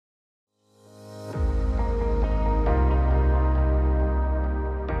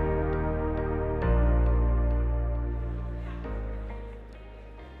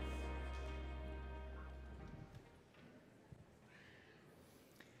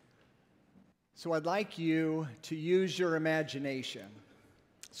So I'd like you to use your imagination.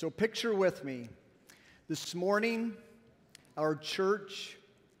 So picture with me, this morning, our church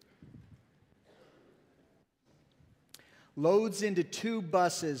loads into two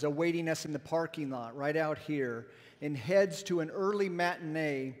buses awaiting us in the parking lot right out here and heads to an early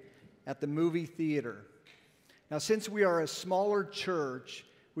matinee at the movie theater. Now, since we are a smaller church,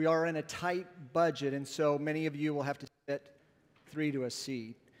 we are in a tight budget, and so many of you will have to sit 3 to a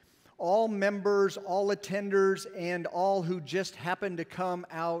seat. All members, all attenders, and all who just happened to come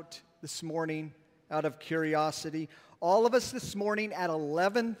out this morning out of curiosity, all of us this morning at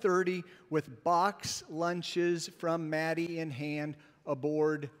 11:30 with box lunches from Maddie in hand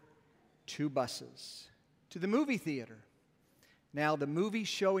aboard 2 buses to the movie theater. Now, the movie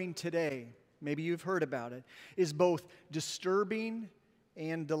showing today, maybe you've heard about it, is both disturbing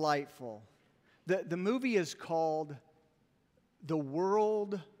and delightful. The movie is called The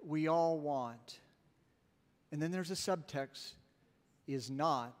World We All Want. And then there's a subtext, is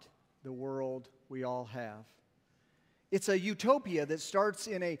not the world we all have. It's a utopia that starts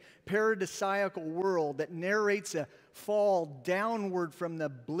in a paradisiacal world that narrates a fall downward from the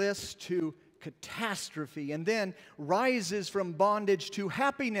bliss to catastrophe and then rises from bondage to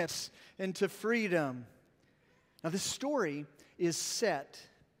happiness and to freedom. Now, this story is set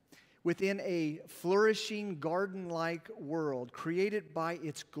within a flourishing garden-like world created by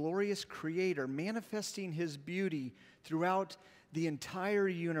its glorious Creator, manifesting His beauty throughout the entire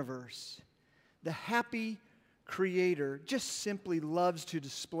universe. The happy Creator just simply loves to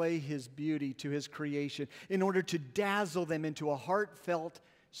display His beauty to His creation in order to dazzle them into a heartfelt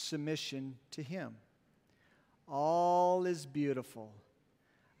submission to Him. All is beautiful,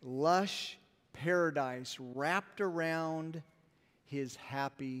 lush paradise wrapped around His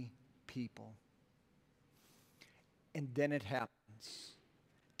happy people. And then it happens.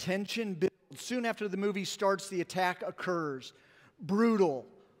 Tension builds. Soon after the movie starts, the attack occurs. Brutal,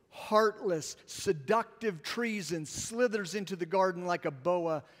 heartless, seductive treason slithers into the garden like a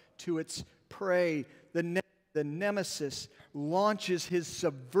boa to its prey. The nemesis launches his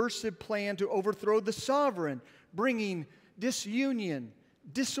subversive plan to overthrow the sovereign, bringing disunion,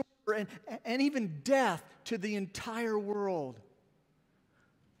 disorder, and even death to the entire world.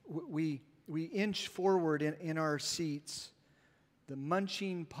 We inch forward in our seats. The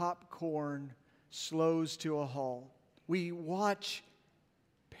munching popcorn slows to a halt. We watch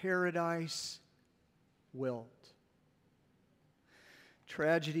paradise wilt.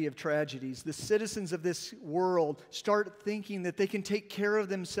 Tragedy of tragedies. The citizens of this world start thinking that they can take care of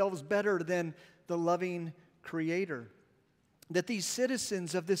themselves better than the loving Creator. That these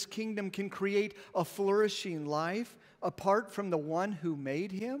citizens of this kingdom can create a flourishing life apart from the one who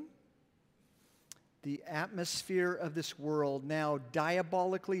made him. The atmosphere of this world, now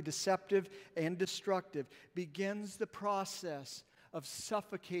diabolically deceptive and destructive, begins the process of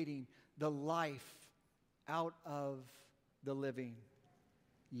suffocating the life out of the living.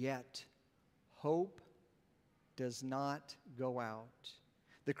 Yet, hope does not go out.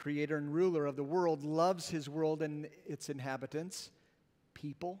 The Creator and ruler of the world loves His world and its inhabitants,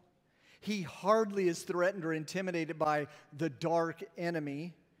 people. He hardly is threatened or intimidated by the dark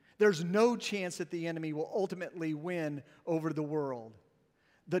enemy. There's no chance that the enemy will ultimately win over the world.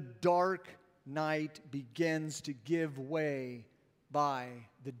 The dark night begins to give way by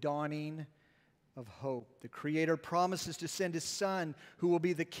the dawning of hope. The Creator promises to send His Son, who will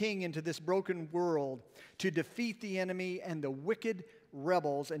be the King, into this broken world to defeat the enemy and the wicked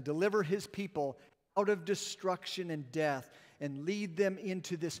rebels and deliver His people out of destruction and death and lead them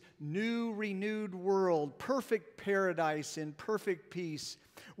into this new, renewed world, perfect paradise and perfect peace,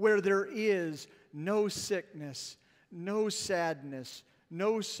 where there is no sickness, no sadness,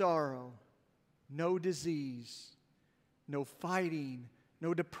 no sorrow, no disease, no fighting,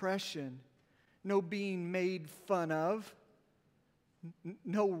 no depression, no being made fun of,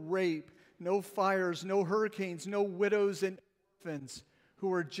 no rape, no fires, no hurricanes, no widows and orphans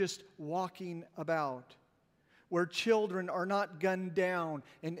who are just walking about, where children are not gunned down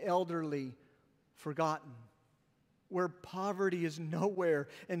and elderly forgotten, where poverty is nowhere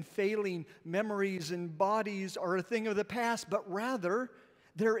and failing memories and bodies are a thing of the past, but rather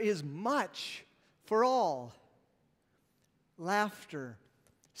there is much for all. Laughter,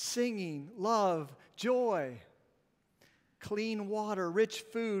 singing, love, joy, clean water, rich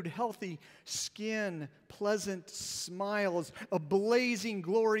food, healthy skin, pleasant smiles, a blazing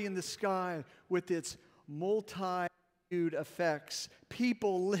glory in the sky with its multitude effects,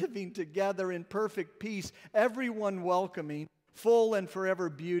 people living together in perfect peace, everyone welcoming, full and forever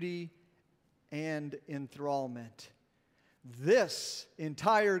beauty and enthrallment. This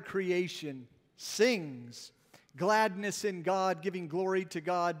entire creation sings. Gladness in God, giving glory to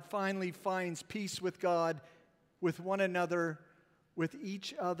God, finally finds peace with God, with one another, with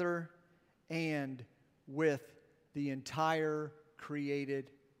each other, and with the entire created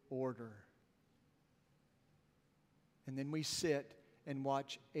order. And then we sit and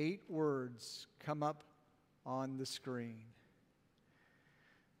watch 8 words come up on the screen.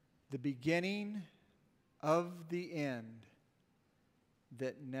 The beginning of the end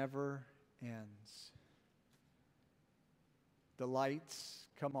that never ends. The lights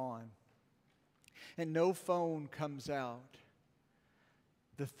come on, and no phone comes out.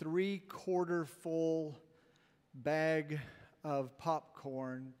 The 3/4 full bag of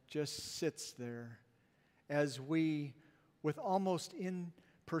popcorn just sits there as we, with almost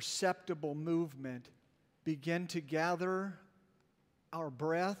imperceptible movement, begin to gather our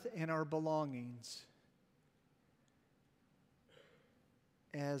breath and our belongings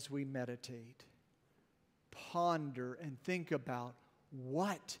as we meditate, ponder, and think about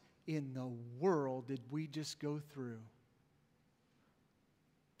what in the world did we just go through?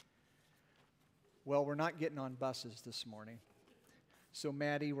 Well, we're not getting on buses this morning. So,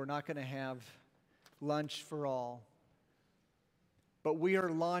 Maddie, we're not going to have lunch for all. But we are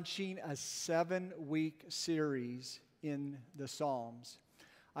launching a 7-week series in the Psalms.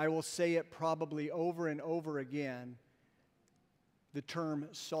 I will say it probably over and over again, the term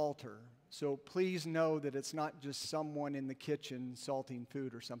Psalter. So please know that it's not just someone in the kitchen salting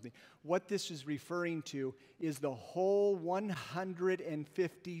food or something. What this is referring to is the whole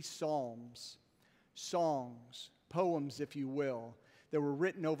 150 psalms, songs, poems, if you will, that were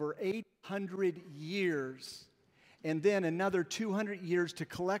written over 800 years. And then another 200 years to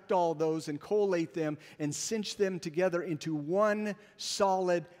collect all those and collate them and cinch them together into one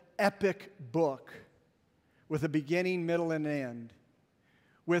solid epic book with a beginning, middle, and end,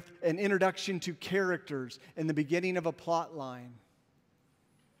 with an introduction to characters and the beginning of a plot line.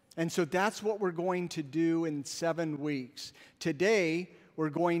 And so that's what we're going to do in 7 weeks. Today, we're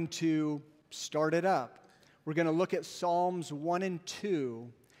going to start it up. We're going to look at Psalms 1 and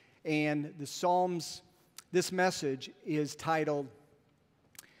 2. And the Psalms, this message is titled,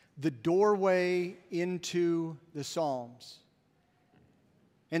 The Doorway into the Psalms.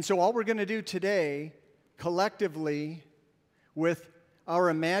 And so all we're going to do today, collectively, with our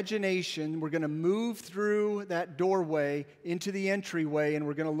imagination, we're going to move through that doorway into the entryway, and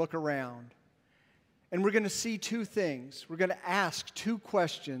we're going to look around. And we're going to see 2 things. We're going to ask 2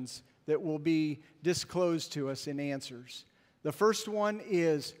 questions that will be disclosed to us in answers. The first one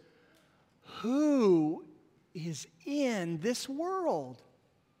is, who is in this world?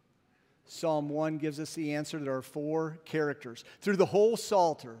 Psalm 1 gives us the answer. There are 4 characters through the whole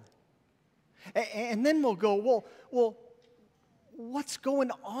Psalter. And then we'll go, well, what's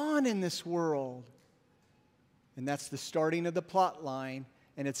going on in this world? And that's the starting of the plot line,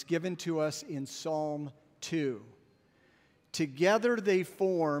 and it's given to us in Psalm 2. Together they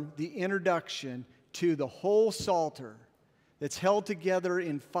form the introduction to the whole Psalter that's held together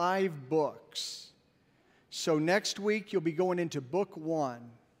in 5 books. So next week you'll be going into book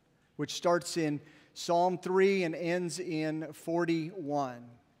 1, which starts in Psalm 3 and ends in 41.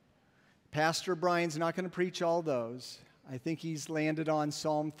 Pastor Brian's not going to preach all those. I think he's landed on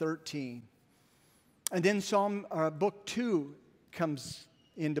Psalm 13. And then book 2 comes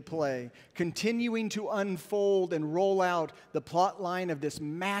into play, continuing to unfold and roll out the plot line of this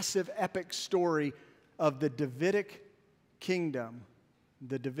massive epic story of the Davidic kingdom,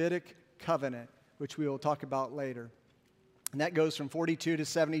 the Davidic covenant, which we will talk about later. And that goes from 42 to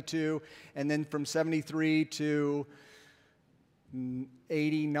 72, and then from 73 to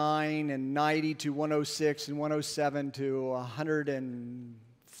 89 and 90 to 106 and 107 to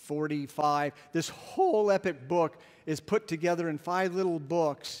 145. This whole epic book is put together in 5 little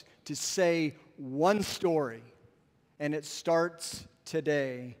books to say one story. And it starts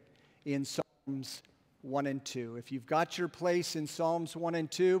today in Psalms 1 and 2. If you've got your place in Psalms 1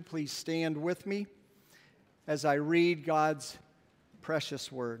 and 2, please stand with me as I read God's precious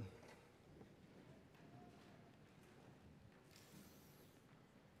word.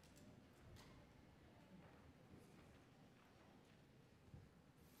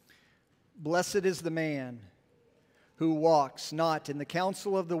 Blessed is the man who walks not in the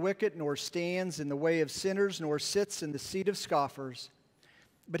counsel of the wicked, nor stands in the way of sinners, nor sits in the seat of scoffers.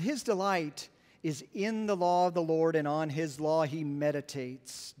 But his delight is in the law of the Lord, and on his law he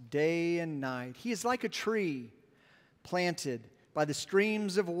meditates day and night. He is like a tree planted by the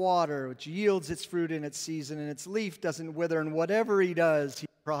streams of water, which yields its fruit in its season, and its leaf doesn't wither, and whatever he does, he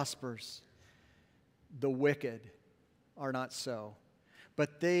prospers. The wicked are not so,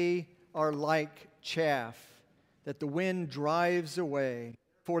 but they are like chaff that the wind drives away.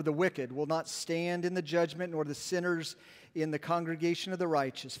 For the wicked will not stand in the judgment, nor the sinners in the congregation of the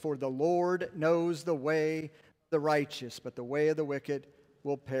righteous. For the Lord knows the way of the righteous, but the way of the wicked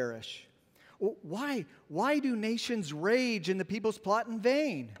will perish. Why do nations rage and the peoples plot in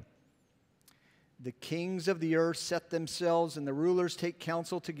vain? The kings of the earth set themselves, and the rulers take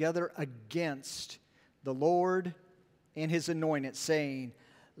counsel together against the Lord and his anointed, saying,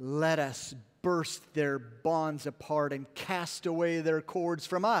 let us burst their bonds apart and cast away their cords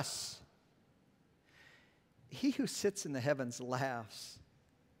from us. He who sits in the heavens laughs.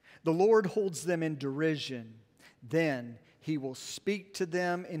 The Lord holds them in derision. Then he will speak to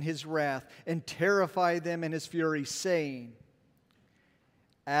them in his wrath and terrify them in his fury, saying,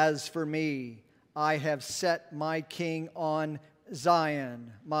 as for me, I have set my king on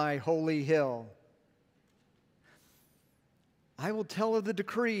Zion, my holy hill. I will tell of the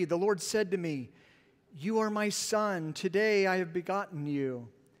decree. The Lord said to me, you are my son. Today I have begotten you.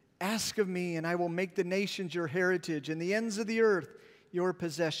 Ask of me, and I will make the nations your heritage, and the ends of the earth your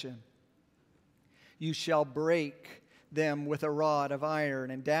possession. You shall break them with a rod of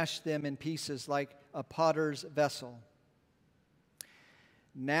iron and dash them in pieces like a potter's vessel.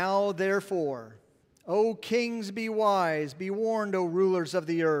 Now, therefore, O kings, be wise, be warned, O rulers of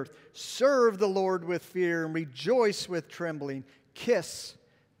the earth. Serve the Lord with fear and rejoice with trembling. Kiss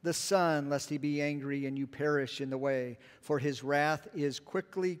the Son, lest he be angry and you perish in the way, for his wrath is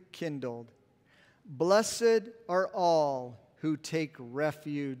quickly kindled. Blessed are all who take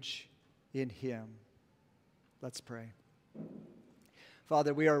refuge in him. Let's pray.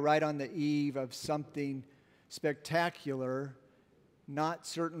 Father, we are right on the eve of something spectacular, not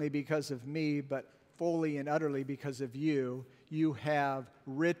certainly because of me, but fully and utterly because of you. You have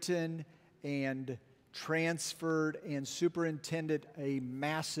written and transferred and superintended a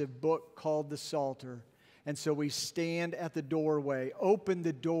massive book called the Psalter. And so we stand at the doorway. Open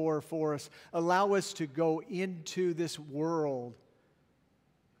the door for us. Allow us to go into this world.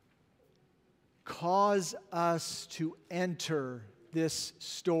 Cause us to enter this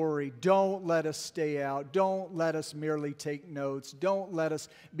story. Don't let us stay out. Don't let us merely take notes. Don't let us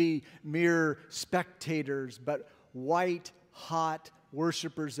be mere spectators, but white-hot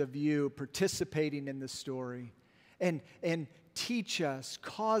worshipers of you participating in the story. And teach us,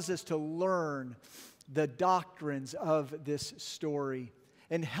 cause us to learn the doctrines of this story,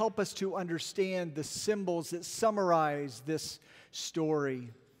 and help us to understand the symbols that summarize this story,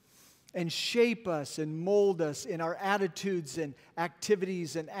 and shape us and mold us in our attitudes and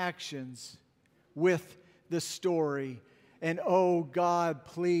activities and actions with the story. And oh God,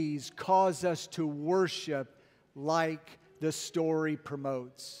 please cause us to worship like the story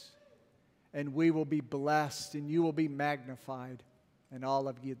promotes. And we will be blessed and you will be magnified. And all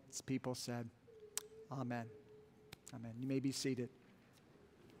of God's people said, amen. Amen. You may be seated.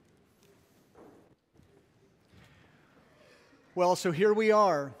 Well, so here we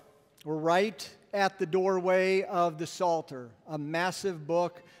are. We're right at the doorway of the Psalter, a massive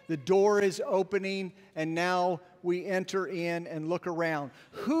book. The door is opening, and now we enter in and look around.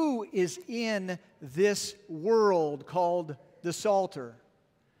 Who is in this world called the Psalter?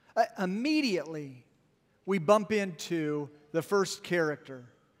 Immediately, we bump into the first character.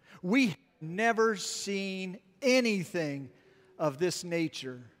 We have never seen anything of this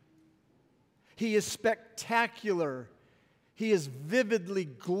nature. He is spectacular. He is vividly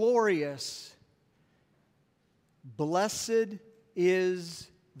glorious. Blessed is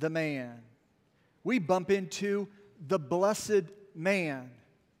the man. We bump into the blessed man.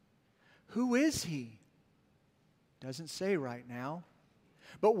 Who is he? Doesn't say right now.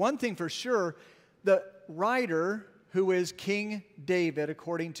 But one thing for sure, the writer, who is King David,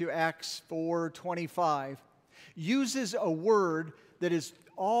 according to Acts 4:25, uses a word that is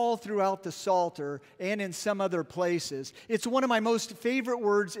all throughout the Psalter and in some other places. It's one of my most favorite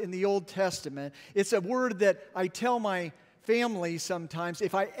words in the Old Testament. It's a word that I tell my family sometimes,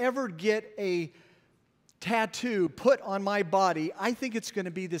 if I ever get a tattoo put on my body, I think it's going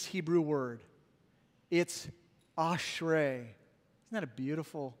to be this Hebrew word. It's ashrei. Isn't that a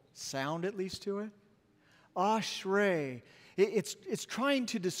beautiful sound, at least, to it? Ashrei. It's trying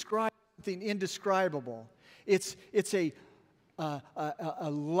to describe something indescribable. It's a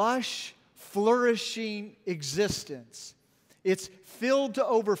lush, flourishing existence. It's filled to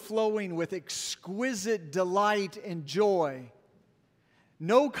overflowing with exquisite delight and joy.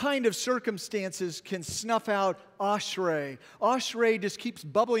 No kind of circumstances can snuff out ashrei. Ashrei just keeps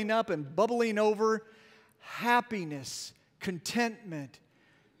bubbling up and bubbling over. Happiness, contentment,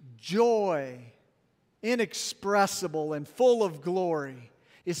 joy, inexpressible and full of glory.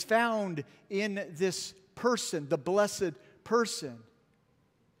 is found in this person, the blessed person.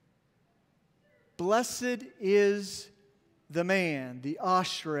 Blessed is the man, the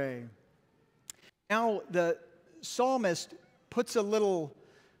Ashrei. Now the psalmist puts a little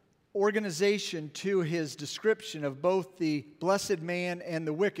organization to his description of both the blessed man and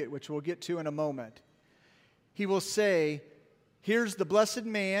the wicked, which we'll get to in a moment. He will say, here's the blessed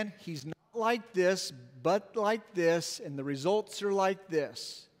man. He's not like this, but like this, and the results are like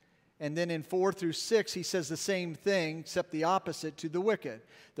this. And then in 4 through 6, he says the same thing, except the opposite to the wicked.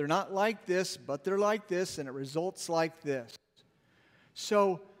 They're not like this, but they're like this, and it results like this.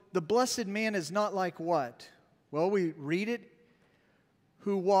 So the blessed man is not like what? Well, we read it.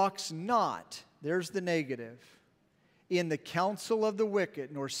 Who walks not, there's the negative, in the counsel of the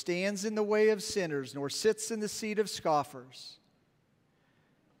wicked, nor stands in the way of sinners, nor sits in the seat of scoffers.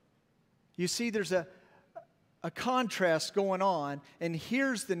 You see, there's a contrast going on, and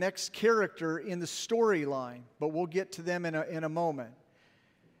here's the next character in the storyline, but we'll get to them in a moment.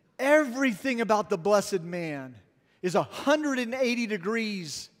 Everything about the blessed man is 180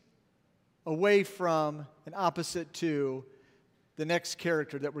 degrees away from and opposite to the next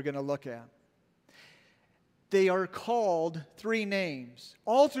character that we're going to look at. They are called 3 names.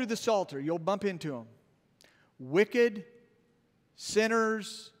 All through the Psalter, you'll bump into them. Wicked,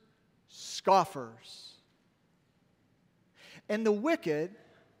 sinners, scoffers. And the wicked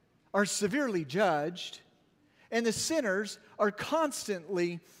are severely judged, and the sinners are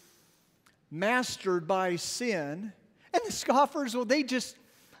constantly mastered by sin, and the scoffers, well, they just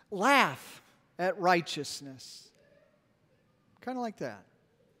laugh at righteousness. Kind of like that.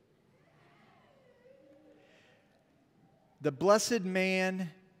 The blessed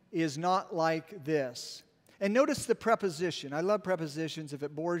man is not like this. And notice the preposition. I love prepositions. If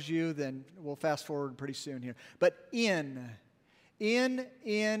it bores you, then we'll fast forward pretty soon here. But in. And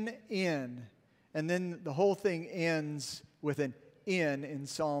then the whole thing ends with an in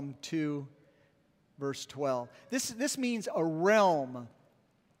Psalm 2, verse 12. This means a realm,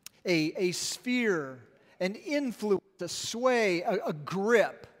 a sphere, an influence, a sway, a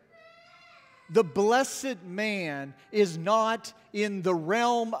grip. The blessed man is not in the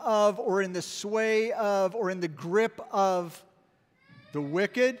realm of, or in the sway of, or in the grip of the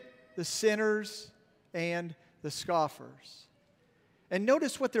wicked, the sinners, and the scoffers. And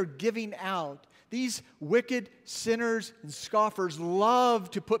notice what they're giving out. These wicked sinners and scoffers love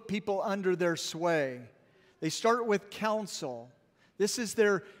to put people under their sway. They start with counsel. This is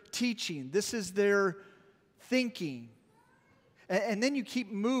their teaching. This is their thinking. And then you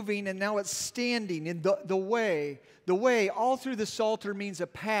keep moving, and now it's standing in the way. The way, all through the Psalter, means a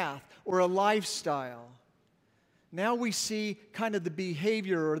path or a lifestyle. Now we see kind of the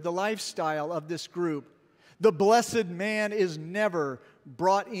behavior or the lifestyle of this group. The blessed man is never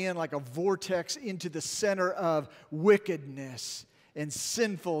brought in like a vortex into the center of wickedness and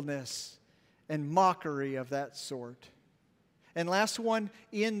sinfulness and mockery of that sort. And last one,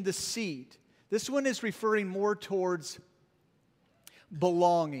 in the seat. This one is referring more towards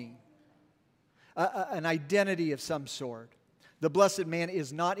belonging, an identity of some sort. The blessed man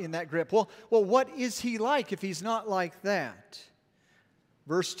is not in that grip. Well, what is he like if he's not like that?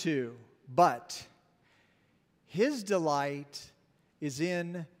 Verse 2, but his delight is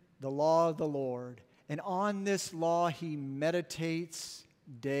in the law of the Lord, and on this law he meditates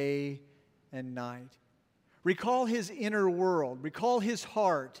day and night. Recall his inner world. Recall his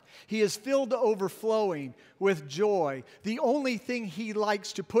heart. He is filled to overflowing with joy. The only thing he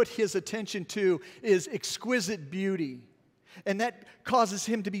likes to put his attention to is exquisite beauty. And that causes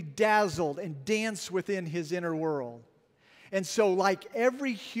him to be dazzled and dance within his inner world. And so, like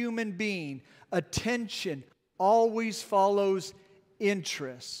every human being, attention always follows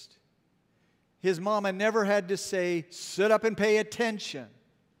interest. His mama never had to say, sit up and pay attention,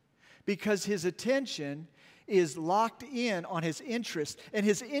 because his attention is locked in on his interest, and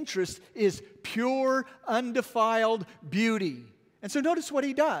his interest is pure, undefiled beauty. And so notice what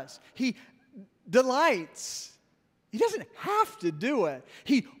he does. He delights. He doesn't have to do it.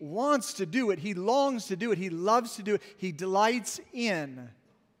 He wants to do it. He longs to do it. He loves to do it. He delights in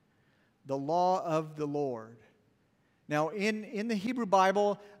the law of the Lord. Now, in the Hebrew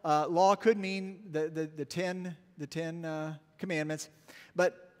Bible, law could mean the ten commandments,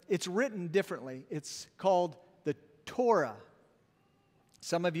 but it's written differently. It's called the Torah.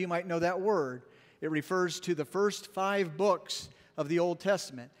 Some of you might know that word. It refers to the first 5 books of the Old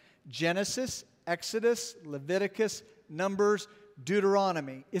Testament: Genesis, Exodus, Leviticus, Numbers,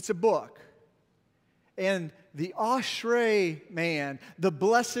 Deuteronomy. It's a book. And the Ashrei man, the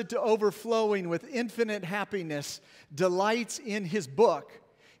blessed to overflowing with infinite happiness, delights in his book.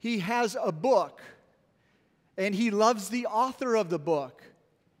 He has a book, and he loves the author of the book,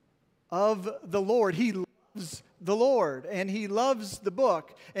 of the Lord. He loves the Lord, and he loves the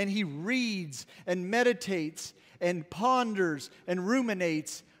book, and he reads and meditates and ponders and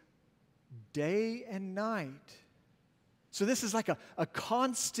ruminates day and night. So this is like a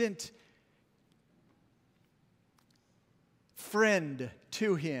constant friend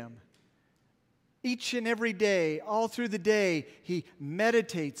to him. Each and every day, all through the day, he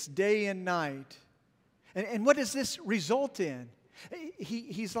meditates day and night. And what does this result in?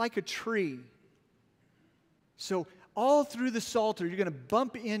 He's like a tree. So all through the Psalter, you're going to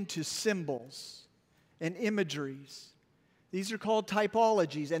bump into symbols and imageries. These are called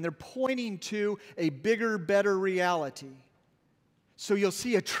typologies, and they're pointing to a bigger, better reality. So you'll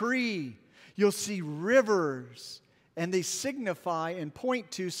see a tree, you'll see rivers, and they signify and point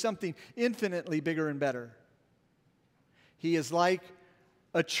to something infinitely bigger and better. He is like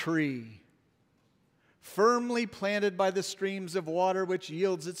a tree, firmly planted by the streams of water, which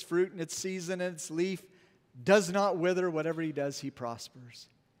yields its fruit in its season, and its leaf does not wither. Whatever he does, he prospers.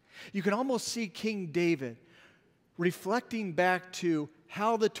 You can almost see King David reflecting back to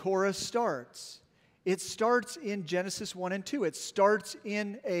how the Torah starts. It starts in Genesis 1 and 2. It starts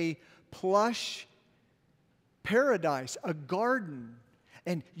in a plush paradise, a garden.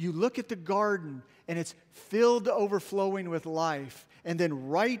 And you look at the garden, and it's filled to overflowing with life. And then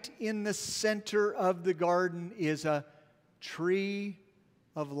right in the center of the garden is a tree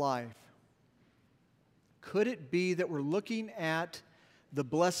of life. Could it be that we're looking at the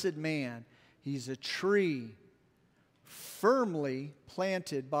blessed man? He's a tree firmly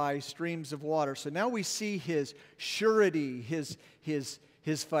planted by streams of water. So now we see his surety, his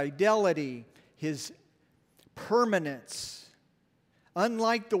fidelity, his permanence.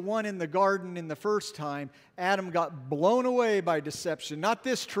 Unlike the one in the garden in the first time, Adam got blown away by deception. Not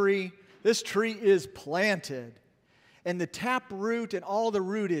this tree. This tree is planted. And the tap root and all the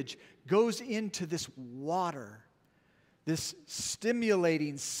rootage goes into this water, this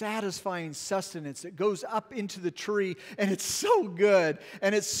stimulating, satisfying sustenance that goes up into the tree. And it's so good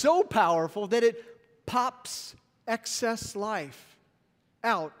and it's so powerful that it pops excess life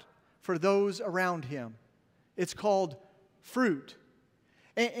out for those around him. It's called fruit.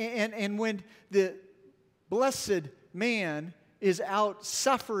 And when the blessed man is out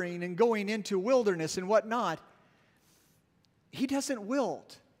suffering and going into wilderness and whatnot, he doesn't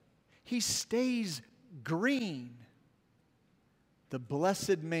wilt. He stays green. The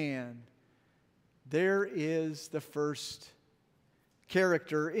blessed man, there is the first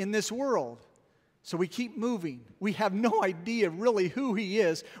character in this world. So we keep moving. We have no idea really who he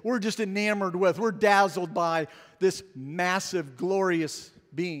is. We're just enamored with, we're dazzled by this massive, glorious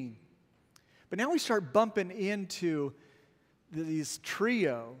being. But now we start bumping into these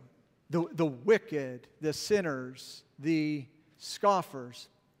trio, the wicked, the sinners, the scoffers.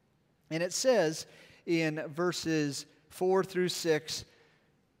 And it says in verses 4 through 6,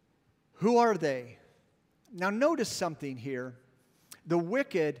 who are they? Now notice something here. The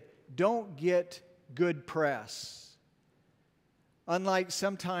wicked don't get good press. Unlike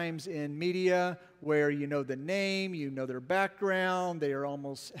sometimes in media where you know the name, you know their background, they are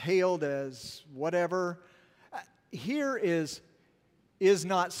almost hailed as whatever. Here is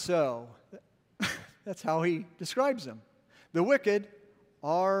not so. That's how he describes them. The wicked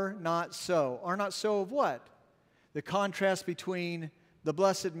are not so. Are not so of what? The contrast between the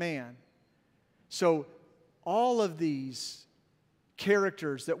blessed man. So all of these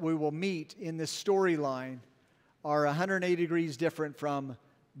characters that we will meet in this storyline are 180 degrees different from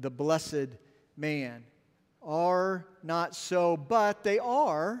the blessed man. Are not so, but they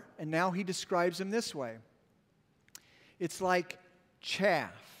are, and now he describes them this way. It's like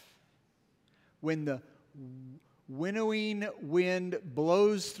chaff. When the winnowing wind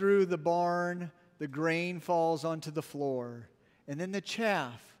blows through the barn, the grain falls onto the floor. And then the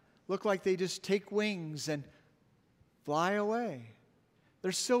chaff look like they just take wings and fly away.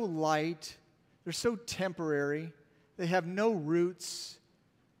 They're so light. They're so temporary. They have no roots.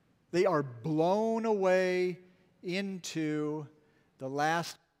 They are blown away into the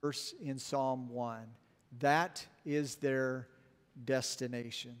last verse in Psalm 1. That is their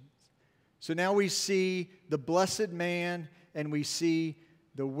destination. So now we see the blessed man and we see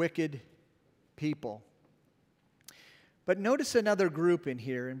the wicked people. But notice another group in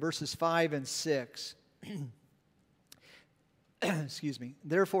here in verses 5 and 6. Excuse me.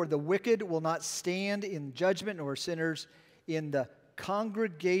 Therefore, the wicked will not stand in judgment, nor sinners in the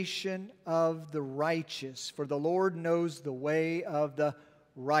congregation of the righteous. For the Lord knows the way of the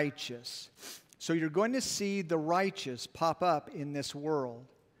righteous. So you're going to see the righteous pop up in this world.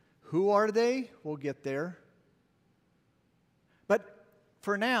 Who are they? We'll get there. But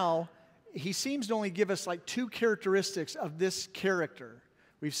for now, he seems to only give us like two characteristics of this character.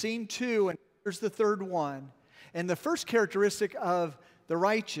 We've seen two, and here's the third one. And the first characteristic of the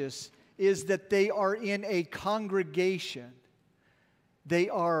righteous is that they are in a congregation. They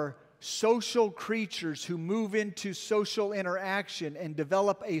are social creatures who move into social interaction and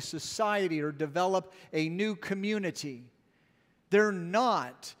develop a society or develop a new community. They're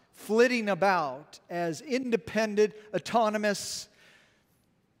not flitting about as independent, autonomous,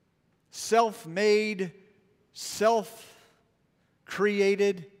 self-made,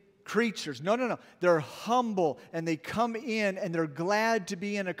 self-created creatures. No. They're humble and they come in and they're glad to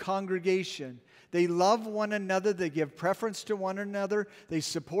be in a congregation. They love one another. They give preference to one another. They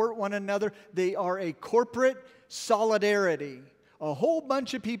support one another. They are a corporate solidarity. A whole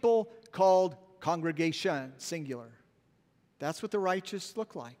bunch of people called congregation, singular. That's what the righteous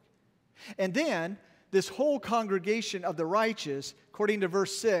look like. And then this whole congregation of the righteous, according to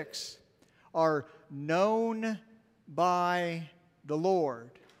verse 6, are known by the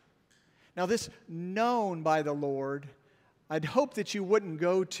Lord. Now, this known by the Lord, I'd hope that you wouldn't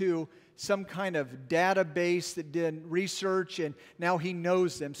go to some kind of database that did research and now he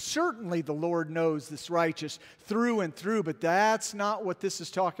knows them. Certainly the Lord knows this righteous through and through, but that's not what this is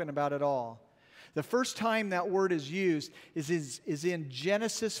talking about at all. The first time that word is used is in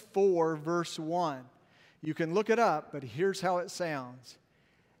Genesis 4, verse 1. You can look it up, but here's how it sounds.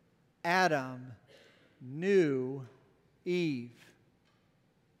 Adam knew Eve,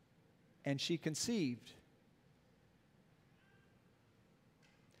 and she conceived.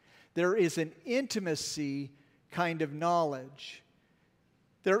 There is an intimacy kind of knowledge.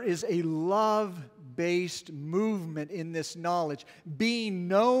 There is a love-based movement in this knowledge. Being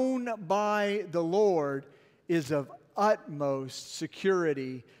known by the Lord is of utmost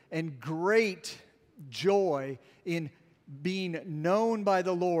security and great joy in being known by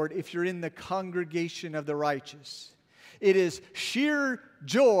the Lord if you're in the congregation of the righteous. It is sheer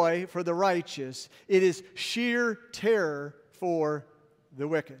joy for the righteous. It is sheer terror for the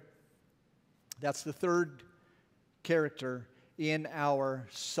wicked. That's the third character in our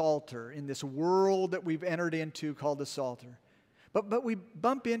Psalter, in this world that we've entered into called the Psalter. But we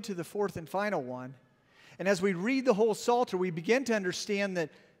bump into the fourth and final one. And as we read the whole Psalter, we begin to understand that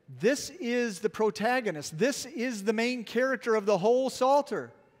this is the protagonist. This is the main character of the whole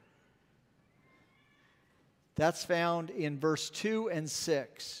Psalter. That's found in verse 2 and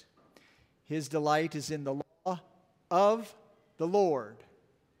 6. His delight is in the law of the Lord.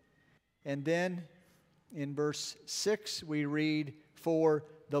 And then in verse 6 we read, for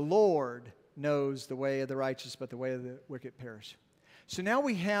the Lord knows the way of the righteous, but the way of the wicked perish. So now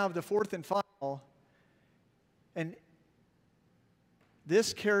we have the fourth and final, and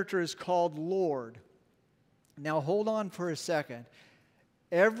this character is called Lord. Now hold on for a second.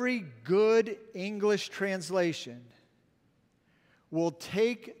 Every good English translation will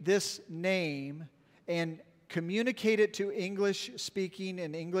take this name and communicate it to English-speaking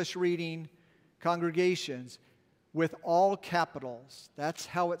and English-reading congregations with all capitals. That's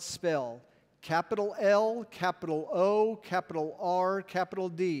how it's spelled. Capital L, capital O, capital R, capital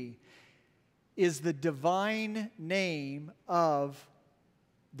D is the divine name of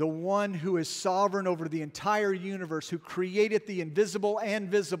the one who is sovereign over the entire universe, who created the invisible and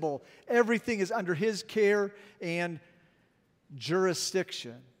visible. Everything is under His care and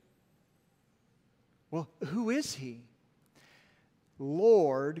jurisdiction. Well, who is He?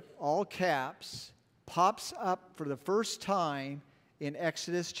 Lord, all caps, pops up for the first time in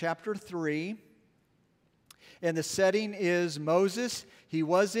Exodus chapter 3. And the setting is Moses. He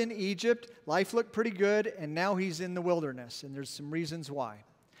was in Egypt. Life looked pretty good, and now he's in the wilderness. And there's some reasons why.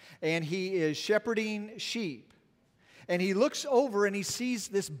 And he is shepherding sheep. And he looks over and he sees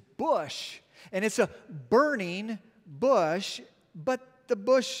this bush. And it's a burning bush, but the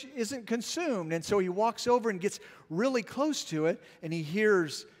bush isn't consumed. And so he walks over and gets really close to it, and he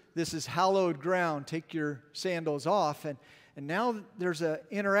hears, this is hallowed ground, take your sandals off. And now there's an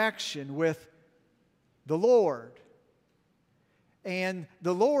interaction with the Lord. And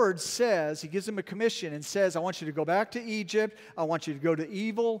the Lord says, He gives him a commission and says, I want you to go back to Egypt. I want you to go to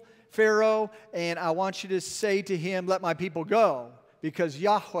evil Pharaoh, and I want you to say to him, let my people go, because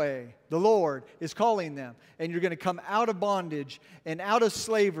Yahweh, the Lord, is calling them. And you're going to come out of bondage and out of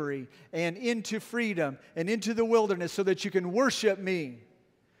slavery and into freedom and into the wilderness so that you can worship me.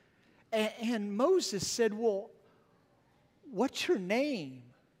 And Moses said, well, what's your name?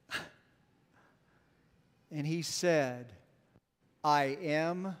 And he said, I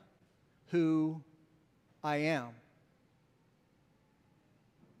am who I am.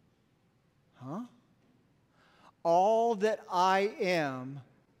 All that I am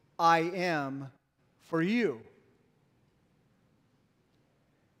for you.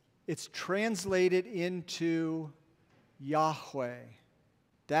 It's translated into Yahweh.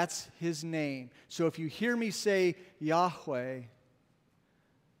 That's his name. So if you hear me say Yahweh,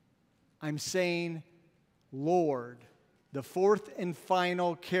 I'm saying Lord, the fourth and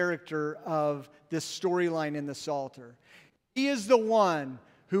final character of this storyline in the Psalter. He is the one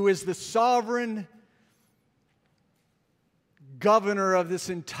who is the sovereign governor of this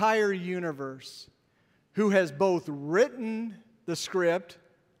entire universe, who has both written the script,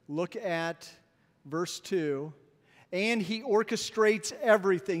 look at verse 2, and he orchestrates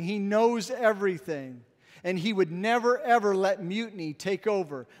everything. He knows everything. And he would never, ever let mutiny take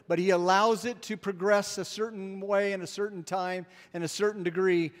over. But he allows it to progress a certain way and a certain time and a certain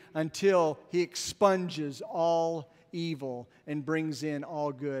degree until he expunges all evil and brings in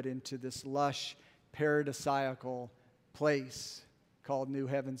all good into this lush, paradisiacal place called New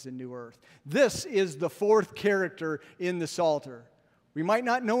Heavens and New Earth. This is the fourth character in the Psalter. We might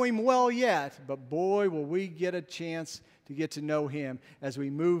not know him well yet, but boy, will we get a chance to get to know him as we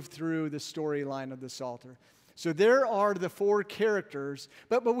move through the storyline of the Psalter. So there are the four characters,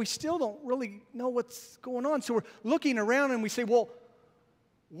 but we still don't really know what's going on. So we're looking around and we say, well,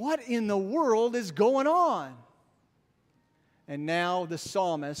 what in the world is going on? And now the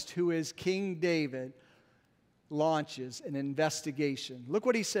psalmist, who is King David, launches an investigation. Look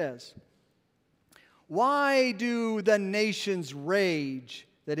what he says. Why do the nations rage,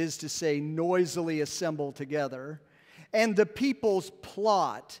 that is to say, noisily assemble together, and the peoples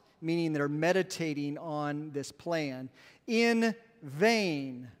plot, meaning they're meditating on this plan, in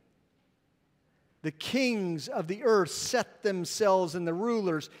vain? The kings of the earth set themselves, and the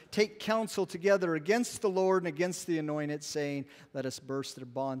rulers take counsel together against the Lord and against the Anointed, saying, let us burst their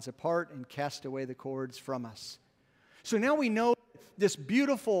bonds apart and cast away the cords from us. So now we know this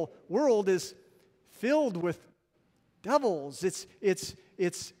beautiful world is filled with devils.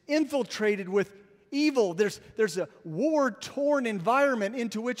 It's infiltrated with evil. There's a war-torn environment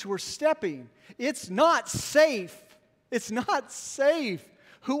into which we're stepping. It's not safe. It's not safe.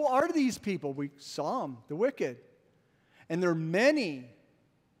 Who are these people? We saw them, the wicked. And they're many,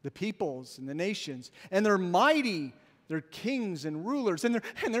 the peoples and the nations. And they're mighty. They're kings and rulers. And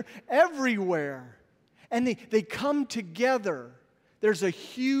they're everywhere. And they come together. There's a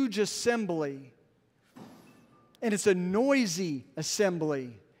huge assembly. And it's a noisy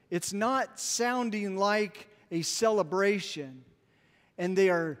assembly. It's not sounding like a celebration. And they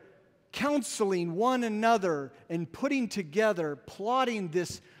are counseling one another and putting together, plotting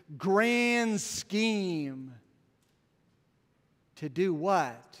this grand scheme. To do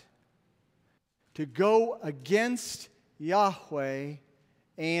what? To go against Yahweh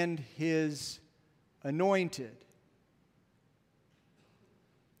and His anointed.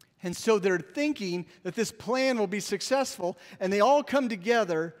 And so they're thinking that this plan will be successful, and they all come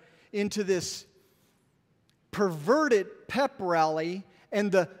together into this perverted pep rally,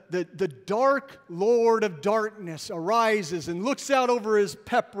 and the dark Lord of darkness arises and looks out over his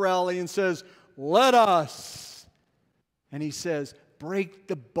pep rally and says, let us. And he says, break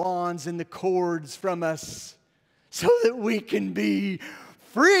the bonds and the cords from us so that we can be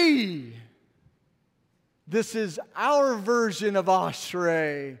free. This is our version of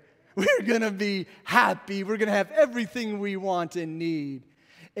Ashrei. We're going to be happy. We're going to have everything we want and need.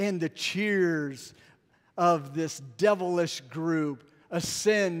 And the cheers of this devilish group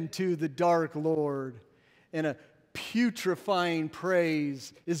ascend to the dark Lord. And a putrefying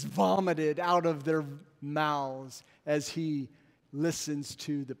praise is vomited out of their mouths as he listens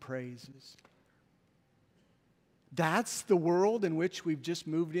to the praises. That's the world in which we've just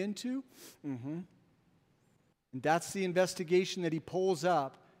moved into. And that's the investigation that he pulls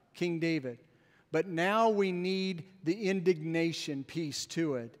up, King David. But now we need the indignation piece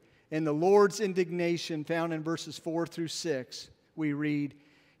to it. And the Lord's indignation, found in verses 4 through 6, we read,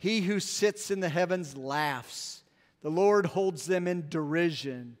 he who sits in the heavens laughs. The Lord holds them in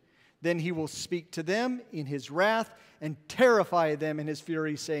derision. Then he will speak to them in his wrath and terrify them in his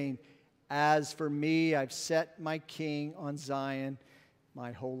fury, saying, as for me, I've set my king on Zion,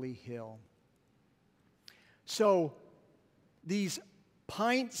 my holy hill. So these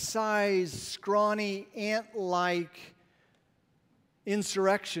pint-sized, scrawny, ant-like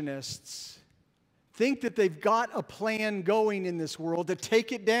insurrectionists think that they've got a plan going in this world to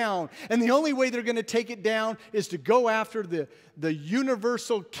take it down. And the only way they're going to take it down is to go after the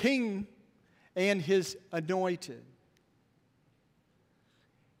universal king and his anointed.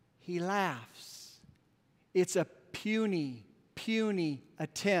 He laughs. It's a puny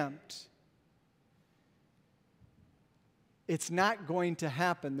attempt. it's not going to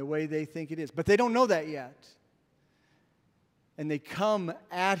happen the way they think it is. But they don't know that yet. And they come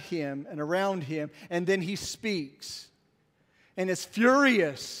at him and around him, and then he speaks. And it's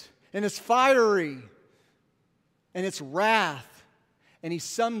furious, and it's fiery, and it's wrath. And he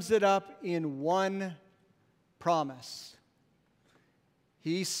sums it up in one promise.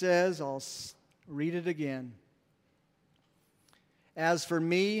 He says, I'll read it again. As for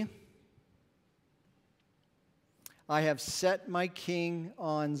me, I have set my king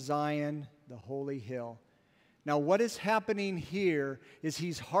on Zion, the holy hill. Now, what is happening here is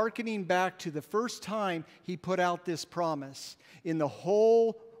he's hearkening back to the first time he put out this promise in the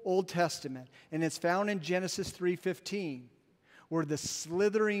whole Old Testament. And it's found in Genesis 3:15, where the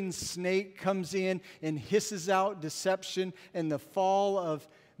slithering snake comes in and hisses out deception, and the fall of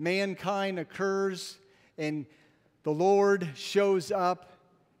mankind occurs, and the Lord shows up,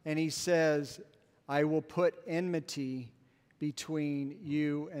 and he says, I will put enmity between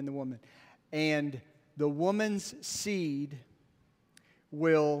you and the woman. And the woman's seed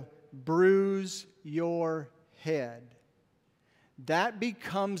will bruise your head. That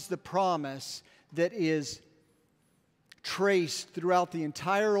becomes the promise that is traced throughout the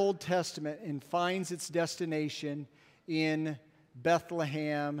entire Old Testament and finds its destination in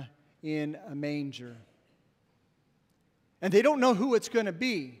Bethlehem in a manger. And they don't know who it's going to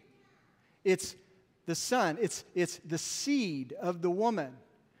be. It's the son. It's the seed of the woman.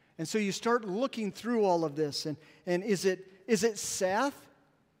 And so you start looking through all of this. And is it Seth?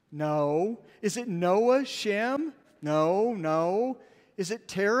 No. Is it Noah, Shem? No. Is it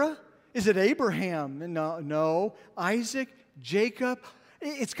Terah? Is it Abraham? No. Isaac? Jacob?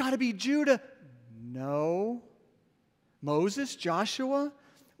 It's got to be Judah. No. Moses? Joshua?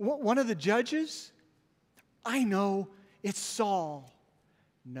 One of the judges? I know. It's Saul.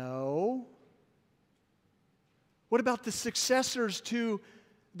 No. What about the successors to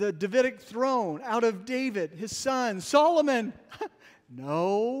the Davidic throne out of David, his son, Solomon?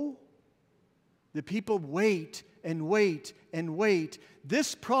 No. The people wait and wait and wait.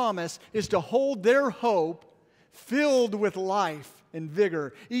 This promise is to hold their hope filled with life and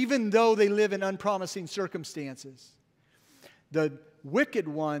vigor, even though they live in unpromising circumstances. The wicked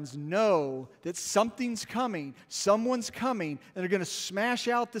ones know that something's coming, someone's coming, and they're going to smash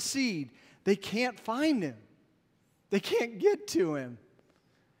out the seed. They can't find him. They can't get to him.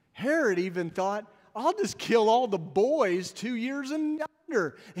 Herod even thought, I'll just kill all the boys 2 years and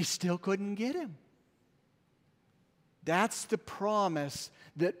under. They still couldn't get him. That's the promise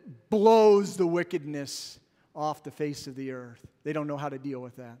that blows the wickedness off the face of the earth. They don't know how to deal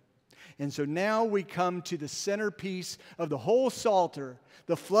with that. And so now we come to the centerpiece of the whole Psalter.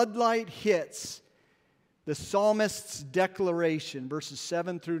 The floodlight hits the psalmist's declaration, verses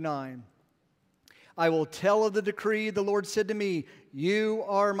 7 through 9. I will tell of the decree. The Lord said to me, you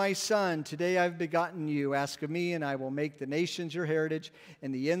are my son. Today I've begotten you. Ask of me, and I will make the nations your heritage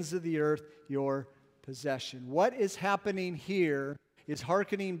and the ends of the earth your possession. What is happening here is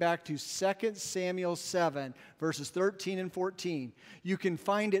hearkening back to 2 Samuel 7, verses 13 and 14. You can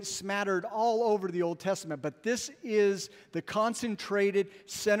find it smattered all over the Old Testament, but this is the concentrated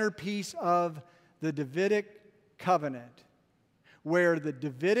centerpiece of the Davidic covenant, where the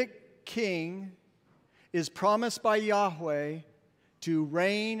Davidic king is promised by Yahweh to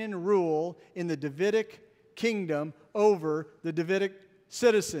reign and rule in the Davidic kingdom over the Davidic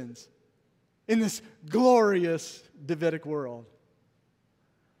citizens in this glorious Davidic world.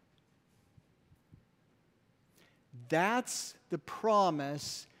 That's the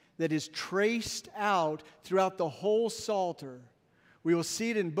promise that is traced out throughout the whole Psalter. We will see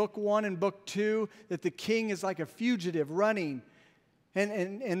it in Book 1 and Book 2 that the king is like a fugitive running,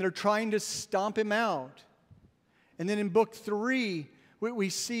 and they're trying to stomp him out. And then in Book 3, we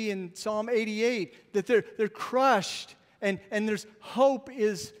see in Psalm 88 that they're crushed, and there's hope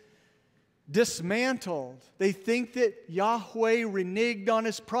is dismantled. They think that Yahweh reneged on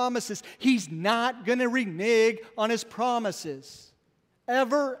His promises. He's not going to renege on His promises.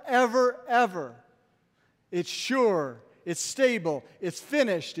 Ever, ever, ever. It's sure, it's stable, it's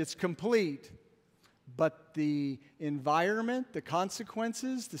finished, it's complete. But the environment, the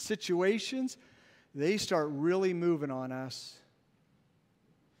consequences, the situations, they start really moving on us.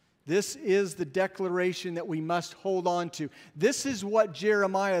 This is the declaration that we must hold on to. This is what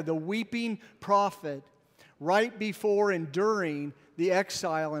Jeremiah, the weeping prophet, right before and during the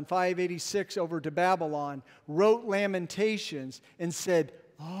exile in 586 over to Babylon, wrote Lamentations and said,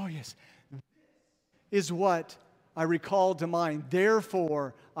 oh yes, this is what I recall to mind.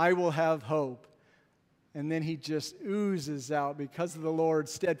 Therefore, I will have hope. And then he just oozes out because of the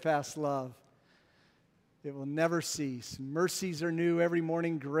Lord's steadfast love. It will never cease. Mercies are new every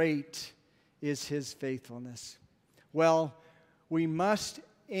morning. Great is His faithfulness. Well, we must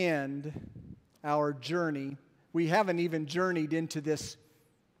end our journey. We haven't even journeyed into this,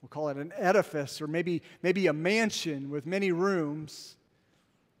 we'll call it an edifice, or maybe a mansion with many rooms.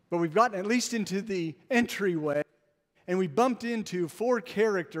 But we've gotten at least into the entryway, and we bumped into 4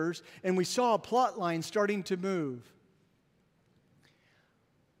 characters, and we saw a plot line starting to move.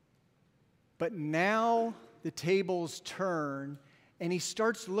 But now the tables turn, and He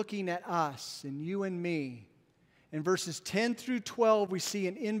starts looking at us and you and me. In verses 10 through 12, we see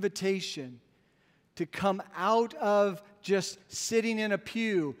an invitation to come out of just sitting in a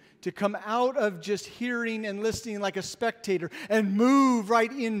pew, to come out of just hearing and listening like a spectator, and move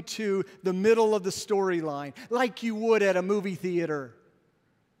right into the middle of the storyline, like you would at a movie theater.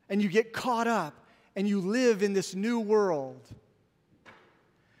 And you get caught up, and you live in this new world.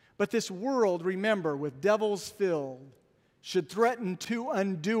 But this world, remember, with devils filled, should threaten to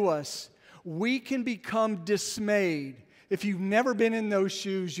undo us. We can become dismayed. If you've never been in those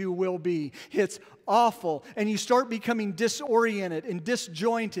shoes, you will be. It's awful. And you start becoming disoriented and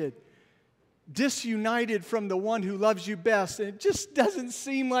disjointed, disunited from the one who loves you best. And it just doesn't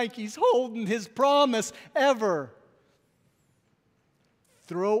seem like He's holding His promise ever.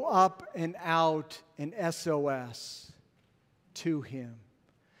 Throw up and out an SOS to Him.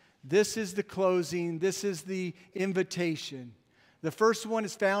 This is the closing. This is the invitation. The first one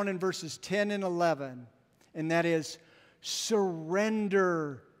is found in verses 10 and 11, and that is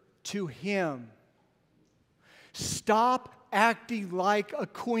surrender to Him. Stop acting like a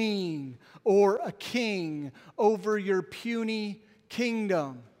queen or a king over your puny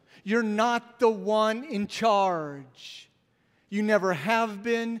kingdom. You're not the one in charge. You never have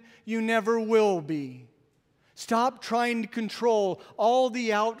been. You never will be. Stop trying to control all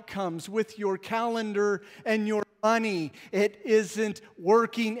the outcomes with your calendar and your money. It isn't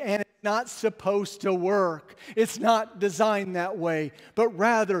working, and it's not supposed to work. It's not designed that way. But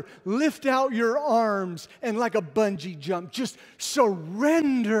rather, lift out your arms and like a bungee jump, just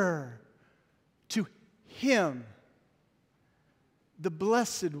surrender to Him, the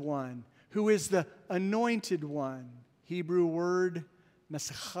Blessed One, who is the Anointed One. Hebrew word,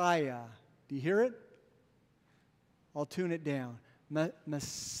 Messiah. Do you hear it? I'll tune it down.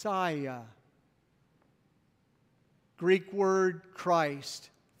 Messiah. Greek word, Christ.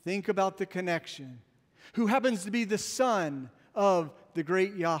 Think about the connection. Who happens to be the Son of the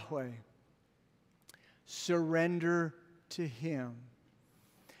great Yahweh. Surrender to Him.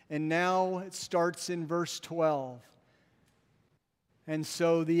 And now it starts in verse 12. And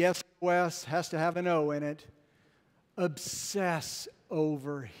so the SOS has to have an O in it. Obsess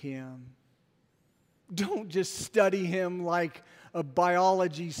over Him. Don't just study Him like a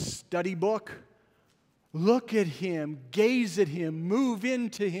biology study book. Look at Him, gaze at Him, move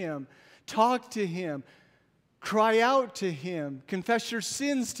into Him, talk to Him, cry out to Him, confess your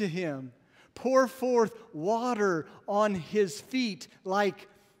sins to Him, pour forth water on His feet like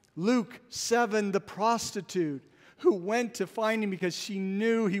Luke 7, the prostitute, who went to find Him because she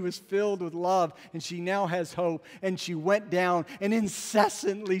knew He was filled with love, and she now has hope. And she went down and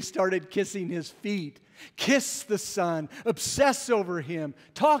incessantly started kissing His feet. Kiss the Son, obsess over Him,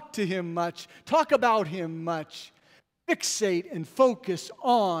 talk to Him much, talk about Him much, fixate and focus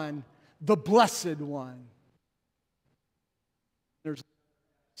on the Blessed One. There's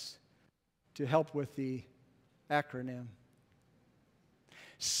to help with the acronym.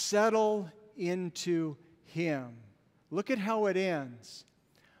 Settle into Him. Look at how it ends.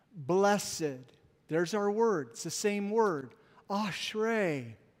 Blessed. There's our word. It's the same word.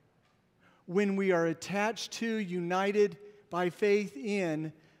 Ashrei. When we are attached to, united by faith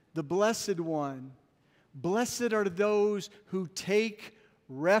in the Blessed One. Blessed are those who take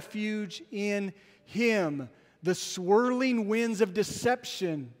refuge in Him. The swirling winds of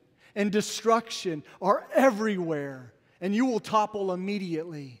deception and destruction are everywhere, and you will topple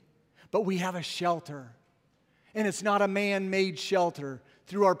immediately. But we have a shelter. And it's not a man-made shelter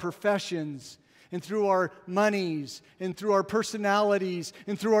through our professions and through our monies and through our personalities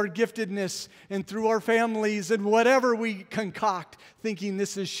and through our giftedness and through our families and whatever we concoct thinking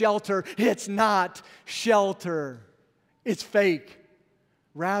this is shelter. It's not shelter. It's fake.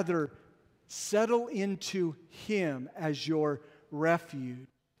 Rather, settle into Him as your refuge.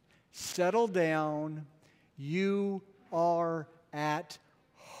 Settle down. You are at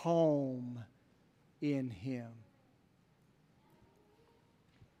home in Him.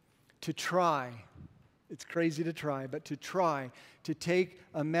 To try, it's crazy to try, but to try to take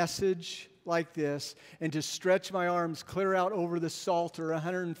a message like this and to stretch my arms clear out over the Psalter,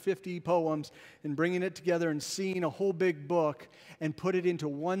 150 poems, and bringing it together and seeing a whole big book and put it into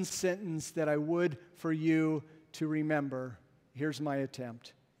one sentence that I would for you to remember. Here's my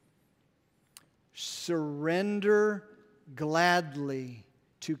attempt. Surrender gladly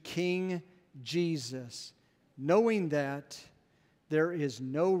to King Jesus, knowing that there is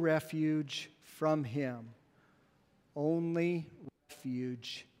no refuge from Him, only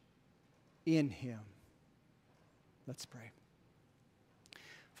refuge in Him. Let's pray.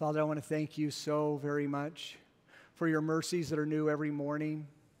 Father, I want to thank you so very much for your mercies that are new every morning.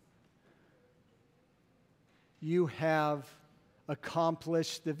 You have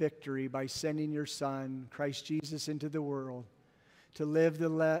accomplished the victory by sending your Son, Christ Jesus, into the world to live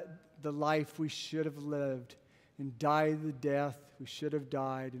the life we should have lived and die the death we should have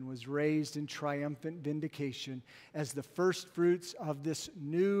died, and was raised in triumphant vindication as the first fruits of this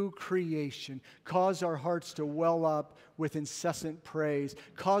new creation. Cause our hearts to well up with incessant praise.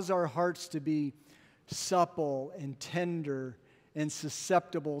 Cause our hearts to be supple and tender and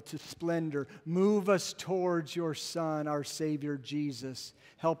susceptible to splendor. Move us towards your Son, our Savior Jesus.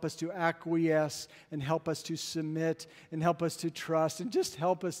 Help us to acquiesce and help us to submit and help us to trust and just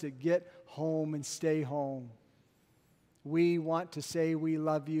help us to get home and stay home. We want to say we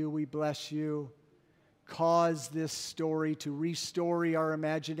love you, we bless you. Cause this story to restore our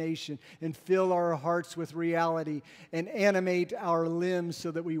imagination and fill our hearts with reality and animate our limbs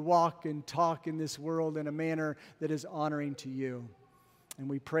so that we walk and talk in this world in a manner that is honoring to you. And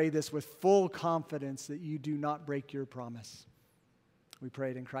we pray this with full confidence that you do not break your promise. We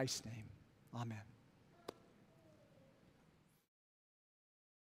pray it in Christ's name. Amen.